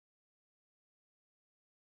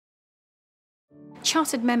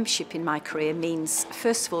Chartered membership in my career means,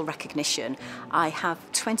 first of all, recognition. I have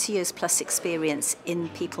 20 years plus experience in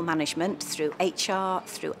people management through HR,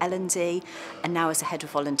 through L&D, and now as a head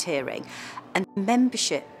of volunteering. And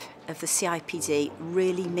membership of the CIPD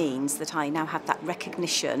really means that I now have that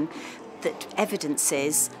recognition that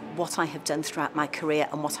evidences what I have done throughout my career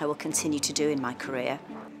and what I will continue to do in my career.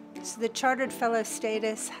 So the Chartered Fellow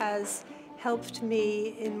status has helped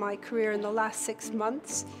me in my career in the last 6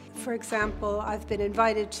 months. For example, I've been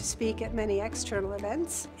invited to speak at many external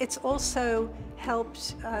events. It's also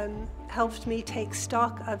helped me take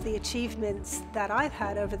stock of the achievements that I've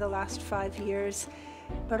had over the last 5 years,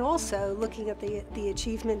 but also looking at the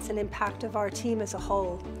achievements and impact of our team as a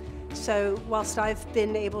whole. So whilst I've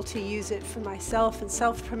been able to use it for myself and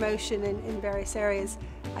self-promotion in various areas,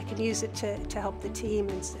 I can use it to help the team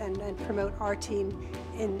and promote our team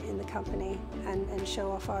in the company and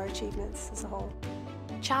show off our achievements as a whole.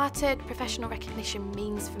 Chartered professional recognition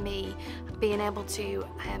means for me being able to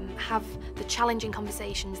have the challenging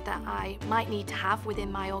conversations that I might need to have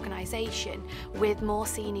within my organisation with more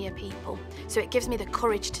senior people. So it gives me the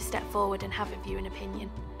courage to step forward and have a view and opinion.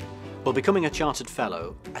 Well, becoming a Chartered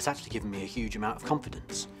Fellow has actually given me a huge amount of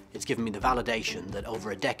confidence. It's given me the validation that over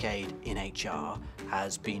a decade in HR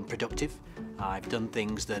has been productive. I've done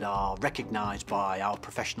things that are recognised by our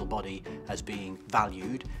professional body as being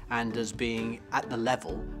valued and as being at the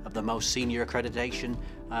level of the most senior accreditation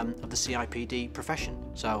of the CIPD profession.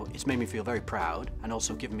 So it's made me feel very proud and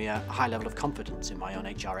also given me a high level of confidence in my own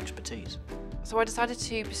HR expertise. So I decided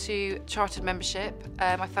to pursue chartered membership.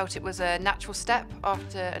 I felt it was a natural step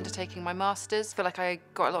after undertaking my masters. I feel like I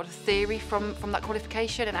got a lot of theory from that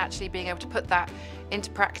qualification, and actually being able to put that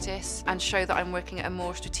into practice and show that I'm working at a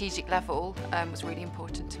more strategic level was really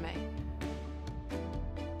important to me.